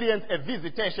experience, a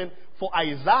visitation for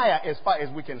Isaiah as far as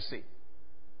we can see.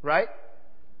 Right?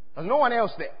 There's no one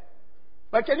else there.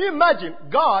 But can you imagine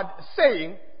God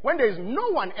saying, when there is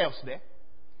no one else there,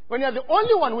 when you're the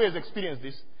only one who has experienced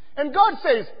this, and God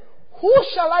says, who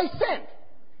shall I send?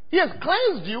 He has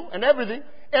cleansed you and everything,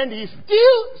 and He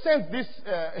still sends this,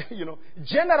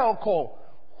 general call.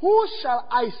 Who shall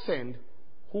I send?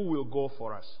 Who will go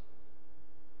for us?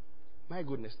 My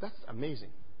goodness, that's amazing.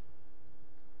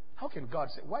 How can God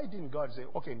say? Why didn't God say,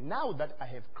 okay, now that I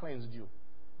have cleansed you,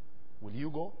 will you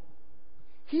go?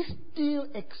 He still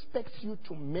expects you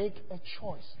to make a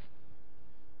choice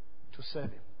to serve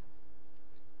Him.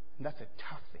 And that's a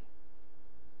tough thing.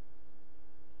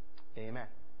 Amen.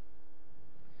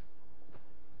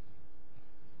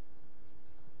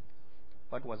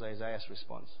 What was Isaiah's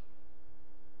response?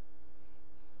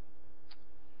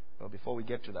 Well, before we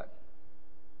get to that.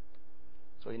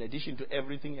 So in addition to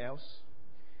everything else,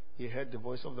 he heard the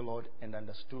voice of the Lord and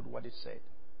understood what it said.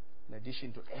 In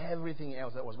addition to everything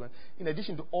else that was going on, in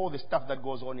addition to all the stuff that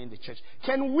goes on in the church,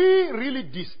 can we really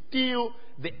distill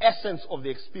the essence of the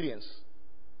experience,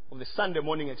 of the Sunday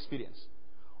morning experience,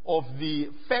 of the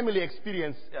family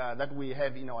experience that we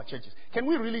have in our churches? Can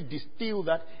we really distill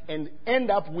that and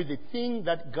end up with the thing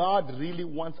that God really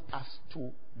wants us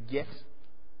to get?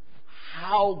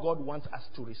 How God wants us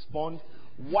to respond?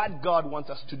 What God wants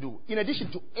us to do? In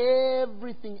addition to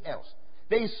everything else.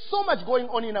 There is so much going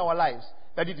on in our lives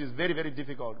that it is very, very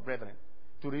difficult, brethren,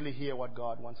 to really hear what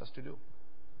God wants us to do.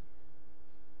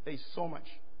 There is so much.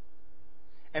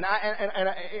 And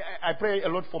I pray a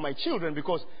lot for my children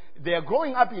because they are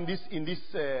growing up in this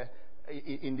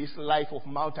life of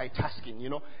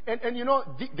multitasking, And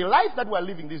the life that we are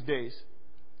living these days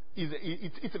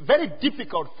it's very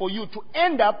difficult for you to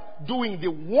end up doing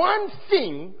the one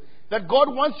thing that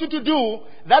God wants you to do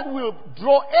that will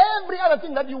draw every other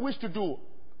thing that you wish to do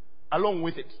along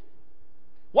with it.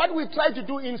 What we try to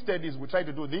do instead is we try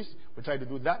to do this, we try to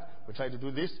do that, we try to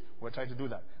do this, we try to do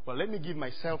that. Well, let me give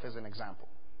myself as an example.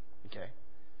 Okay?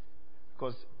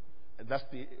 Because that's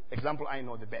the example I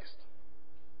know the best.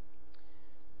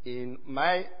 In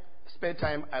my spare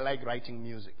time, I like writing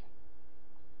music.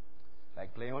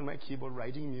 Like playing on my keyboard,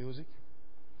 writing music,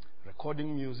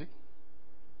 recording music.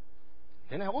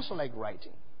 Then I also like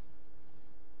writing.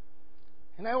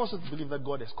 And I also believe that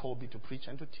God has called me to preach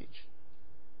and to teach.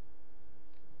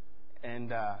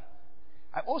 And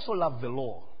I also love the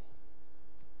law.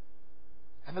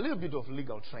 I have a little bit of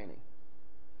legal training.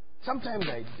 Sometimes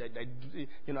I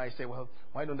say, well,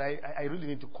 why don't I really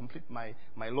need to complete my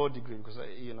law degree because,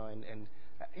 and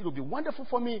it would be wonderful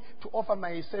for me to offer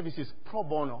my services pro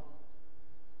bono,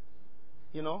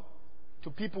 to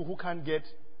people who can't get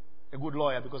a good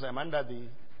lawyer because I'm under the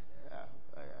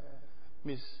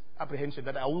misapprehension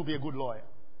that I will be a good lawyer.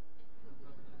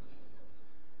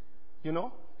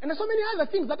 And there's so many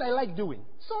other things that I like doing.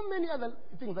 So many other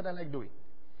things that I like doing.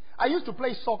 I used to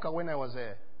play soccer when I was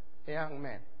a young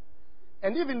man.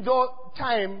 And even though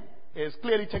time has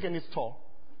clearly taken its toll,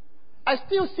 I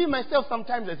still see myself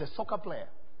sometimes as a soccer player.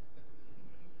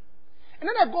 And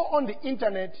then I go on the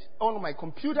internet, on my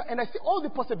computer, and I see all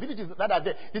the possibilities that are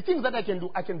there. The things that I can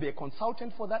do. I can be a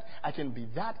consultant for that. I can be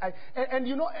that.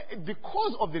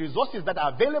 Because of the resources that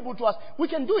are available to us, we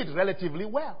can do it relatively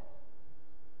well.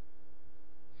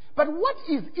 But what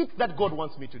is it that God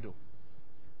wants me to do?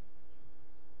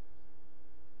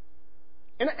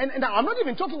 And I'm not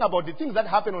even talking about the things that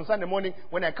happen on Sunday morning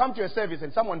when I come to a service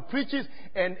and someone preaches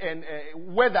and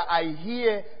whether I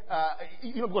hear,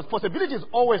 because possibilities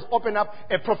always open up,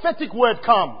 a prophetic word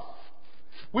comes,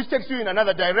 which takes you in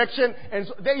another direction. And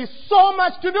so there is so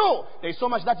much to do. There is so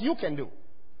much that you can do.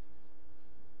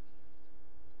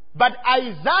 But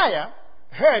Isaiah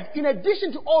heard, in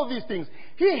addition to all these things,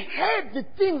 he heard the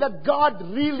thing that God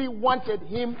really wanted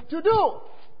him to do.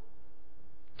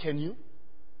 Can you?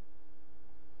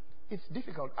 It's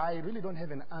difficult. I really don't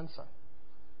have an answer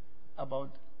about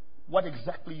what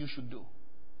exactly you should do.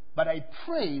 But I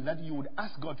pray that you would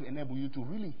ask God to enable you to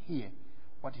really hear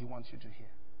what He wants you to hear.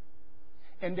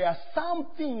 And there are some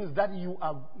things that you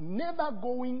are never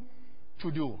going to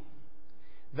do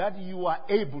that you are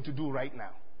able to do right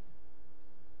now.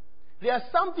 There are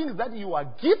some things that you are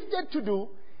gifted to do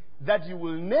that you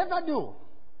will never do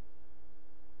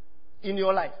in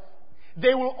your life.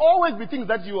 There will always be things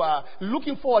that you are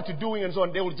looking forward to doing and so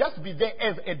on. They will just be there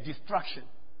as a distraction.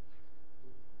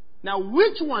 Now,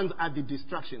 which ones are the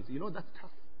distractions? You know, that's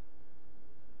tough.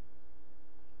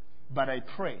 But I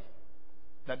pray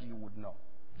that you would know.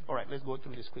 All right, let's go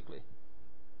through this quickly.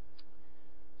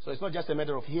 So it's not just a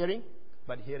matter of hearing,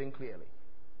 but hearing clearly.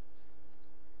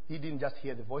 He didn't just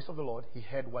hear the voice of the Lord, he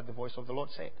heard what the voice of the Lord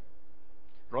said.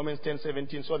 Romans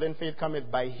 10:17. So then faith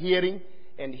cometh by hearing,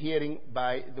 and hearing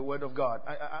by the word of God.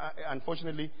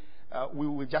 Unfortunately, we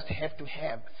will just have to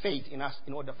have faith in us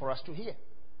in order for us to hear.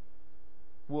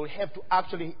 We'll have to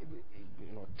actually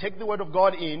take the word of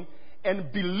God in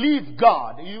and believe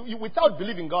God. Without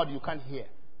believing God, you can't hear.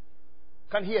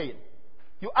 Can't hear Him.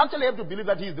 You actually have to believe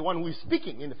that He is the one who is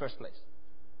speaking in the first place.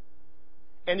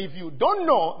 And if you don't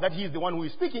know that He is the one who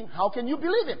is speaking, how can you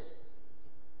believe Him?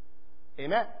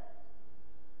 Amen.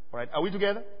 All right, are we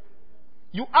together?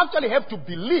 You actually have to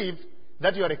believe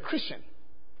that you are a Christian,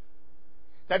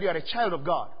 that you are a child of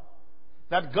God,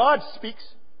 that God speaks,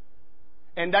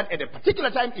 and that at a particular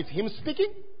time it's Him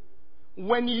speaking.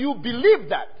 When you believe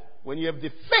that, when you have the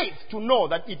faith to know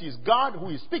that it is God who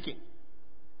is speaking,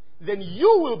 then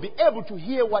you will be able to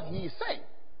hear what He is saying.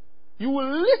 You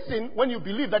will listen when you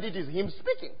believe that it is Him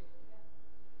speaking.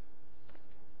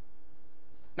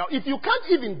 Now, if you can't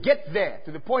even get there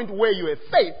to the point where you have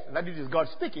faith that it is God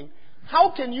speaking,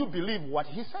 how can you believe what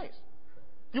He says?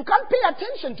 You can't pay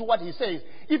attention to what He says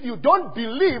if you don't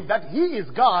believe that He is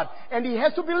God and He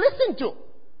has to be listened to.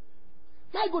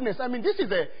 My goodness, I mean, this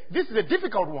is a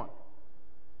difficult one.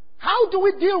 How do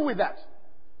we deal with that?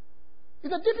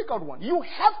 It's a difficult one. You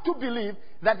have to believe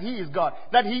that He is God,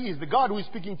 that He is the God who is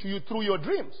speaking to you through your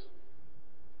dreams,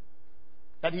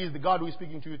 that He is the God who is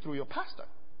speaking to you through your pastor,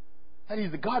 that He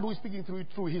is the God who is speaking to you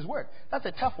through His word. That's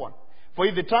a tough one. For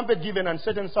if the trumpet give an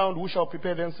uncertain sound, who shall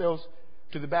prepare themselves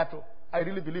to the battle? I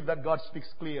really believe that God speaks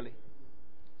clearly.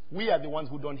 We are the ones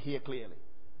who don't hear clearly.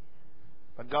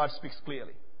 But God speaks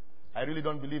clearly. I really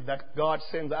don't believe that God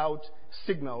sends out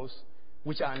signals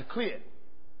which are unclear.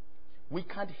 We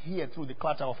can't hear through the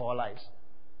clutter of our lives.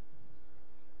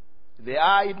 There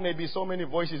are, it may be, so many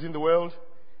voices in the world,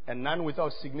 and none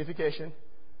without signification.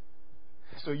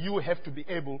 So you have to be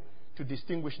able to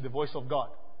distinguish the voice of God.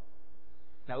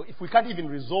 Now, if we can't even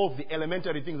resolve the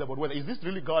elementary things about whether is this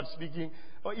really God speaking,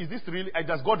 or is this really,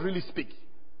 does God really speak?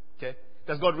 Okay?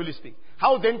 Does God really speak?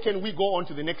 How then can we go on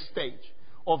to the next stage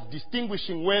of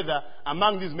distinguishing whether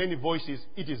among these many voices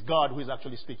it is God who is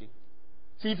actually speaking?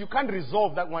 See, if you can't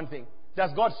resolve that one thing,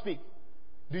 does God speak?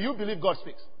 Do you believe God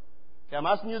speaks? Okay, I'm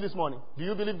asking you this morning, do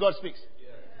you believe God speaks?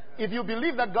 Yes. If you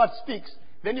believe that God speaks,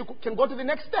 then you can go to the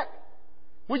next step,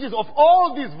 which is of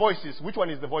all these voices, which one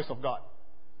is the voice of God?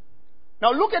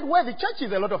 Now look at where the church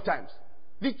is a lot of times.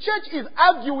 The church is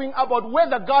arguing about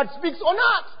whether God speaks or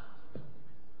not.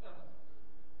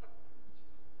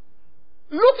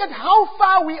 Look at how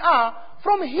far we are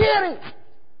from hearing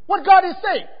what God is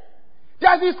saying.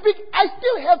 Does He speak? I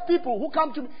still have people who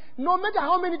come to me, no matter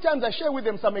how many times I share with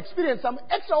them some experience, some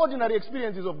extraordinary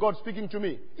experiences of God speaking to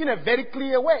me in a very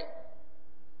clear way.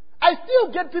 I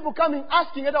still get people coming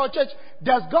asking at our church,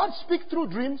 does God speak through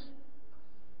dreams?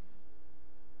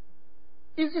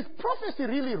 Is prophecy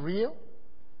really real?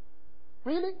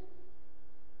 Really?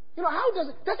 How does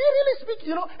He really speak?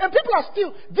 And people are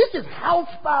still, this is how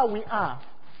far we are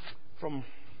from.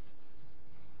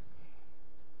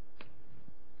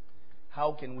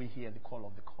 How can we hear the call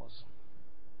of the cause?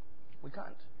 We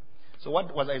can't. So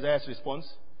what was Isaiah's response?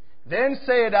 Then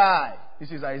said I, this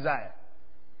is Isaiah,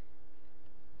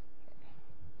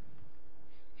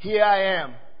 here I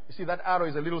am. You see that arrow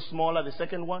is a little smaller, the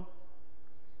second one.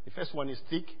 The first one is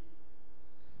thick.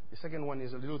 The second one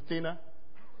is a little thinner.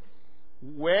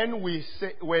 When we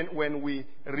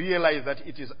realize that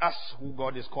it is us who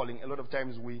God is calling, a lot of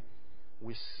times we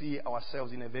see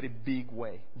ourselves in a very big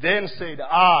way. Then said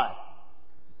I.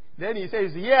 Then he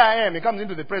says, here I am. He comes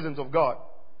into the presence of God.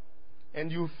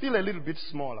 And you feel a little bit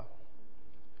smaller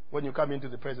when you come into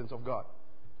the presence of God.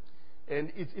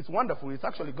 And it's wonderful. It's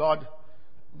actually God.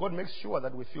 God makes sure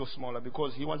that we feel smaller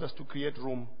because He wants us to create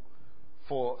room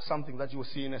for something that you will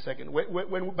see in a second.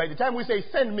 By the time we say,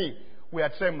 send me, we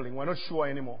are trembling. We're not sure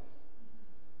anymore.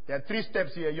 There are 3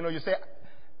 steps here. You say,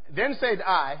 then said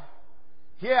I,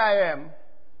 here I am.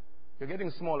 You're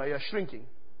getting smaller. You're shrinking.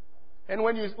 And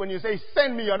when you say,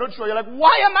 send me, you're not sure. You're like,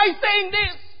 why am I saying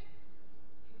this?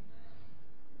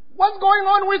 What's going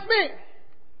on with me?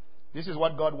 This is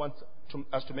what God wants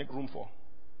us to make room for.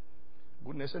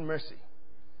 Goodness and mercy.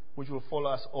 which will follow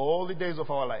us all the days of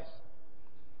our lives.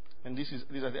 And these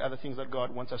are the other things that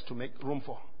God wants us to make room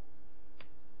for.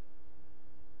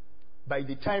 By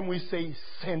the time we say,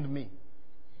 send me,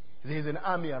 there is an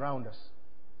army around us.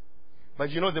 But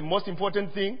you know, the most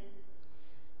important thing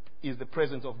is the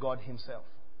presence of God himself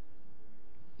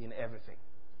in everything.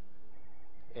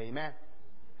 Amen.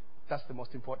 That's the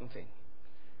most important thing.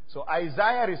 So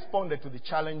Isaiah responded to the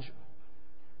challenge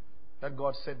that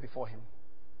God set before him.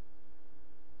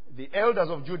 The elders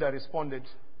of Judah responded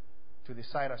to the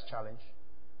Cyrus challenge.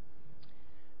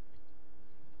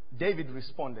 David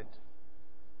responded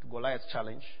to Goliath's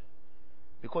challenge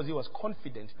because he was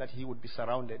confident that he would be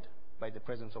surrounded by the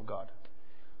presence of God.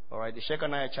 All right, the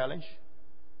Shechaniah challenge.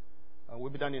 We'll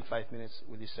be done in 5 minutes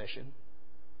with this session.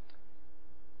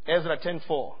 Ezra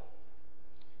 10:4.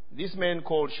 This man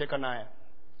called Shechaniah.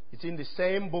 It's in the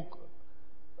same book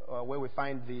where we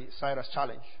find the Cyrus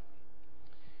challenge.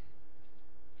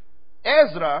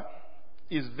 Ezra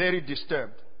is very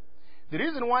disturbed. The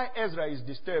reason why Ezra is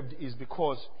disturbed is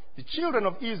because the children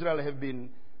of Israel have been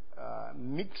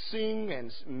mixing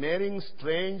and marrying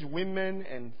strange women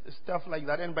and stuff like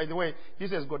that. And by the way,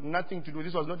 this has got nothing to do.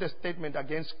 This was not a statement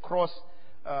against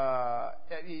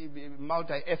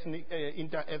multi-ethnic,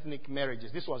 inter-ethnic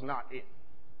marriages. This was not it.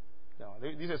 No,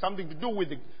 this has something to do with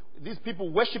these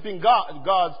people worshipping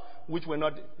gods which were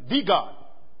not the God.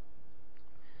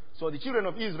 So the children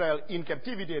of Israel in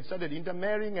captivity had started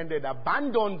intermarrying and they'd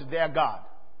abandoned their God.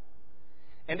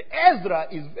 And Ezra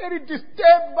is very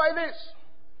disturbed by this.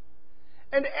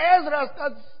 And Ezra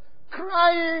starts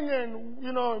crying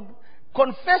and,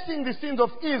 confessing the sins of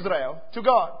Israel to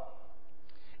God.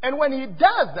 And when he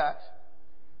does that,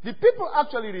 the people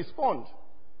actually respond.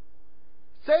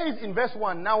 Says in verse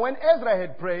 1, now when Ezra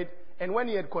had prayed and when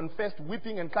he had confessed,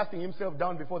 weeping and casting himself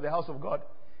down before the house of God,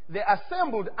 they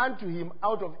assembled unto him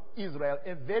out of Israel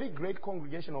a very great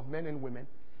congregation of men and women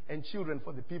and children,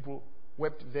 for the people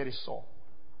wept very sore.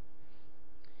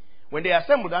 When they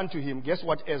assembled unto him, guess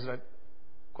what Ezra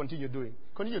continued doing?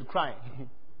 Continued crying.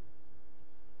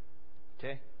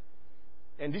 Okay?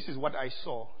 And this is what I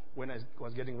saw when I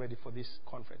was getting ready for this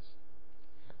conference.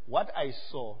 What I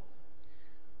saw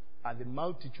are the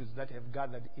multitudes that have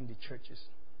gathered in the churches.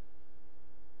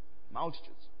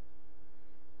 Multitudes.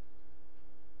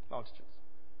 Multitudes.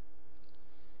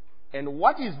 And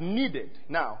what is needed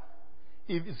now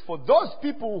is for those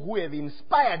people who have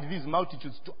inspired these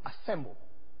multitudes to assemble,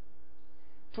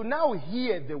 to now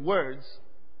hear the words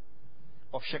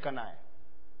of Shechaniah.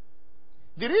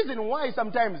 The reason why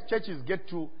sometimes churches get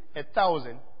to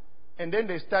 1,000 and then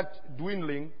they start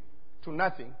dwindling to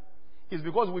nothing is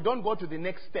because we don't go to the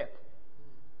next step.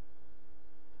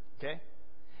 Okay?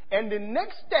 And the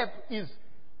next step is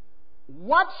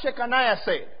what Shechaniah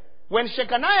said. When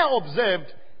Shechaniah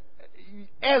observed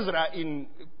Ezra in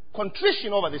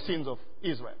contrition over the sins of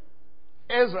Israel,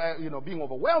 Ezra, being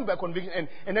overwhelmed by conviction,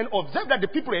 and then observed that the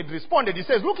people had responded, he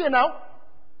says, look here now,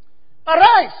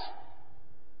 arise.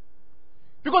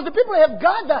 Because the people have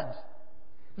gathered.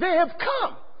 They have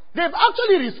come. They have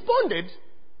actually responded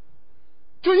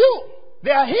to you.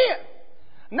 They are here.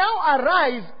 Now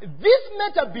arise. This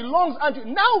matter belongs unto you.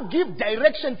 Now give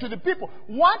direction to the people.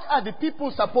 What are the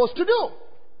people supposed to do?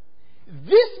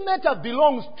 This matter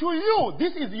belongs to you.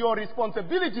 This is your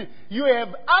responsibility. You have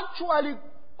actually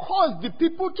caused the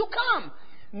people to come.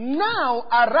 Now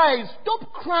arise.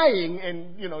 Stop crying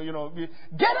and,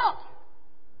 get up.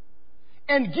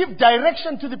 And give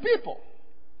direction to the people.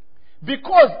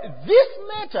 Because this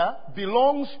matter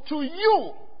belongs to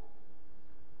you.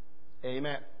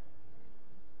 Amen.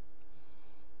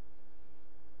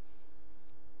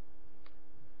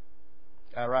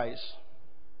 Arise.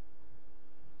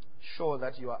 Show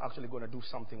that you are actually going to do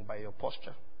something by your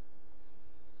posture.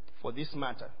 For this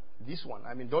matter, this one,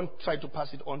 don't try to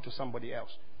pass it on to somebody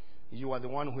else. You are the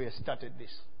one who has started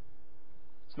this.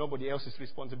 It's nobody else's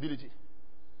responsibility.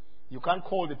 You can't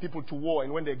call the people to war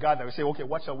and when they gather, we say, okay,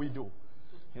 what shall we do?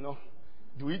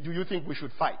 Do you think we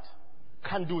should fight?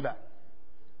 Can't do that.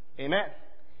 Amen.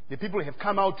 The people have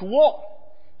come out to war.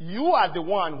 You are the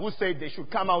one who said they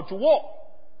should come out to war.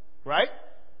 Right?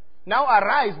 Now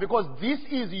arise, because this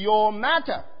is your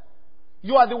matter.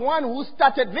 You are the one who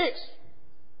started this.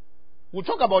 We'll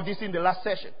talk about this in the last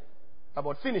session,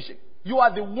 about finishing. You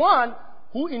are the one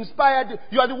who inspired,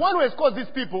 you are the one who has caused these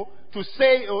people to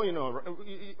say,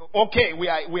 okay,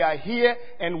 we are here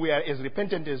and we are as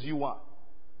repentant as you are.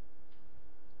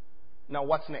 Now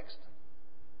what's next?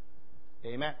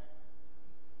 Amen.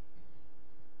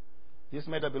 This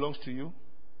matter belongs to you.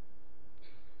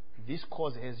 This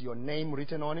cause has your name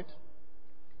written on it.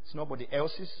 It's nobody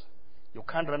else's. You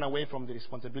can't run away from the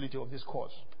responsibility of this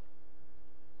cause.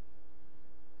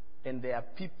 And there are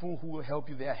people who will help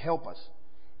you. They are helpers.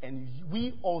 And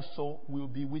we also will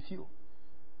be with you.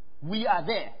 We are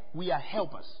there. We are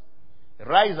helpers.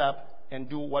 Rise up and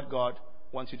do what God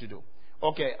wants you to do.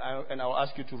 Okay, and I'll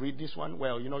ask you to read this one.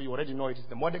 Well, you already know it is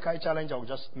the Mordecai challenge. I'll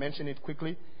just mention it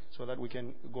quickly so that we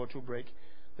can go to break.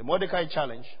 The Mordecai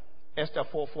challenge, Esther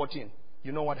 4:14.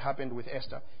 You know what happened with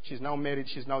Esther. She's now married.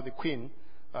 She's now the queen.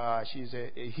 She's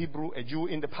a Hebrew, a Jew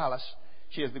in the palace.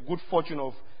 She has the good fortune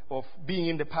of being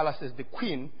in the palace as the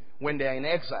queen when they are in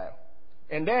exile.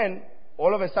 And then,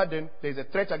 all of a sudden, there's a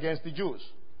threat against the Jews.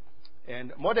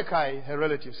 And Mordecai, her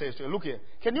relative, says to her, look here,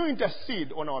 can you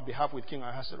intercede on our behalf with King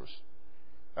Ahasuerus?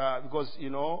 Because,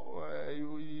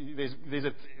 there's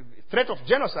a threat of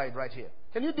genocide right here.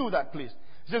 Can you do that, please?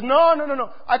 He says, no.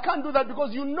 I can't do that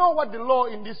because you know what the law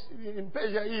in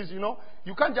Persia is,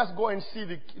 You can't just go and see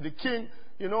the king,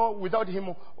 without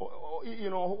him,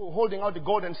 holding out the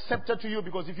golden scepter to you.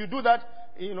 Because if you do that,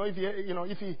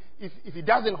 if he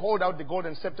doesn't hold out the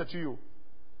golden scepter to you,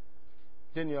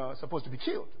 then you're supposed to be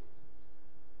killed.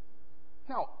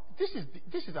 Now, this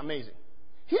is amazing.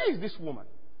 Here is this woman.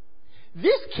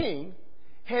 This king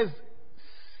has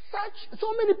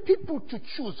so many people to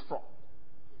choose from.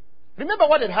 Remember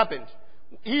what had happened.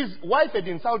 His wife had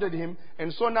insulted him,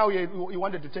 and so now he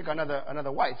wanted to take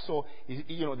another wife. So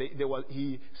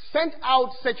he sent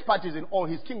out search parties in all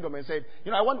his kingdom and said,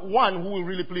 I want one who will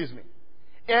really please me.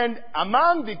 And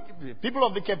among the people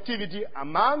of the captivity,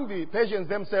 among the Persians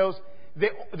themselves,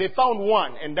 they found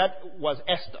one, and that was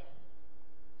Esther.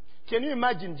 Can you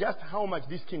imagine just how much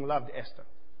this king loved Esther?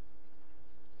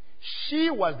 She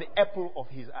was the apple of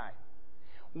his eye.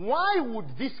 Why would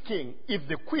this king, if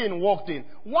the queen walked in,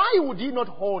 why would he not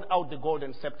hold out the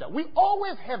golden scepter? We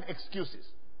always have excuses.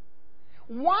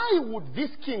 Why would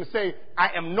this king say, I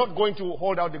am not going to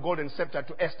hold out the golden scepter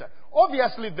to Esther?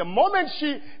 Obviously, the moment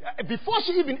before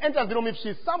she even enters the room, if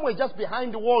she's somewhere just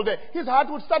behind the wall there, his heart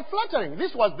would start fluttering.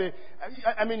 This was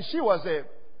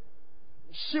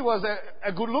she was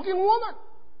a good-looking woman.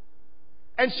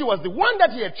 And she was the one that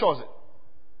he had chosen.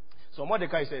 So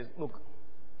Mordecai says, look,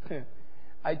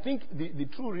 I think the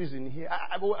true reason here,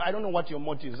 I don't know what your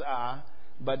motives are,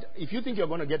 but if you think you're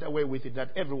going to get away with it, that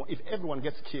if everyone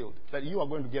gets killed, that you are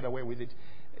going to get away with it,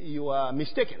 you are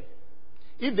mistaken.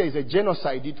 If there is a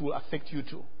genocide, it will affect you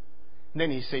too.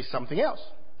 Then he says something else.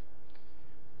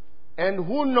 And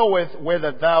who knoweth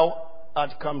whether thou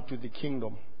art come to the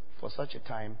kingdom for such a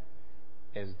time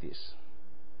as this?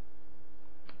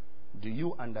 Do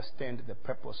you understand the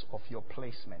purpose of your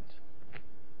placement?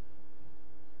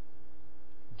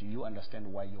 Do you understand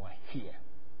why you are here?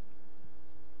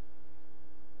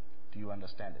 Do you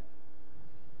understand it?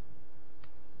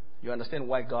 You understand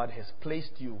why God has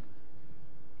placed you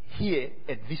here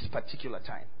at this particular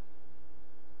time?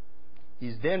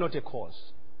 Is there not a cause?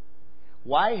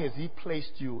 Why has He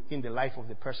placed you in the life of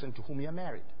the person to whom you are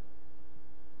married?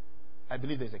 I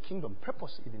believe there's a kingdom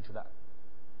purpose even to that.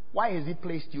 Why has He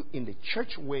placed you in the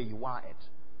church where you are at?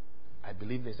 I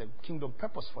believe there's a kingdom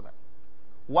purpose for that.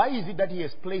 Why is it that He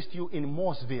has placed you in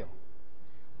Mooresville?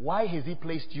 Why has He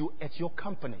placed you at your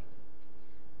company?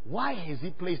 Why has He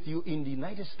placed you in the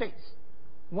United States?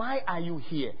 Why are you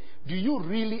here? Do you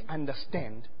really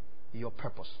understand your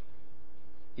purpose?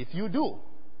 If you do,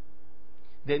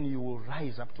 then you will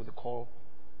rise up to the call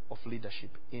of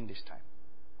leadership in this time.